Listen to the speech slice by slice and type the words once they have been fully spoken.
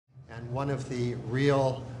And one of the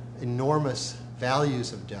real enormous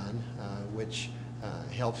values of Dunn, which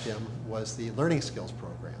helped him, was the learning skills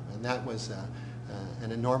program. And that was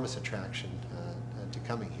an enormous attraction to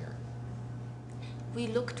coming here. We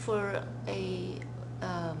looked for a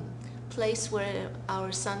place where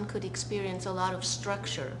our son could experience a lot of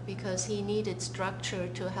structure because he needed structure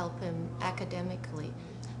to help him academically.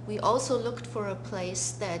 We also looked for a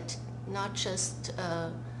place that not just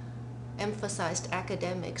emphasized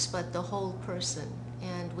academics but the whole person,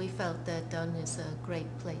 and we felt that Dunn is a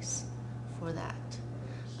great place for that.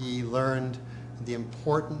 He learned the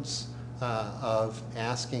importance of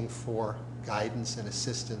asking for guidance and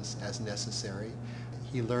assistance as necessary.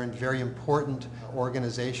 He learned very important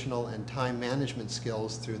organizational and time management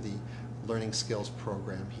skills through the Learning Skills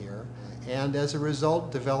program here, and as a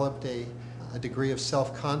result developed a degree of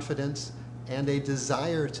self-confidence and a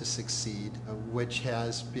desire to succeed, which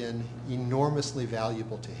has been enormously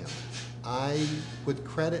valuable to him. I would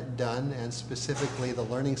credit Dunn, and specifically the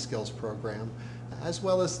Learning Skills program, as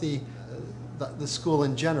well as the school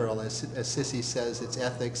in general, as Sissy says, its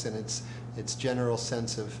ethics and its general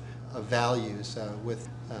sense of values, with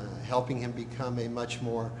helping him become a much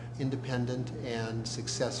more independent and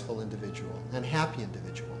successful individual, and happy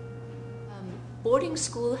individual. Boarding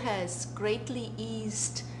school has greatly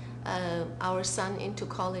eased our son into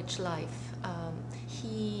college life.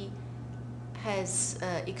 He has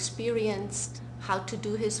experienced how to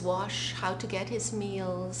do his wash, how to get his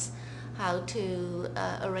meals, how to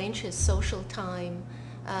arrange his social time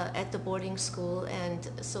at the boarding school, and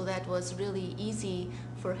so that was really easy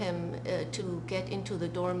for him to get into the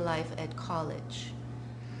dorm life at college.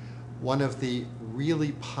 One of the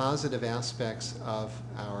really positive aspects of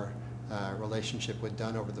our relationship with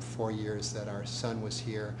Dunn over the 4 years that our son was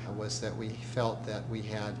here was that we felt that we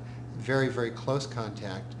had very, very close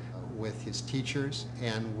contact with his teachers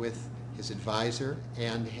and with his advisor,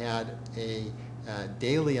 and had a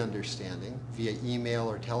daily understanding via email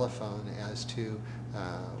or telephone as to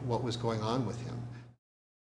what was going on with him.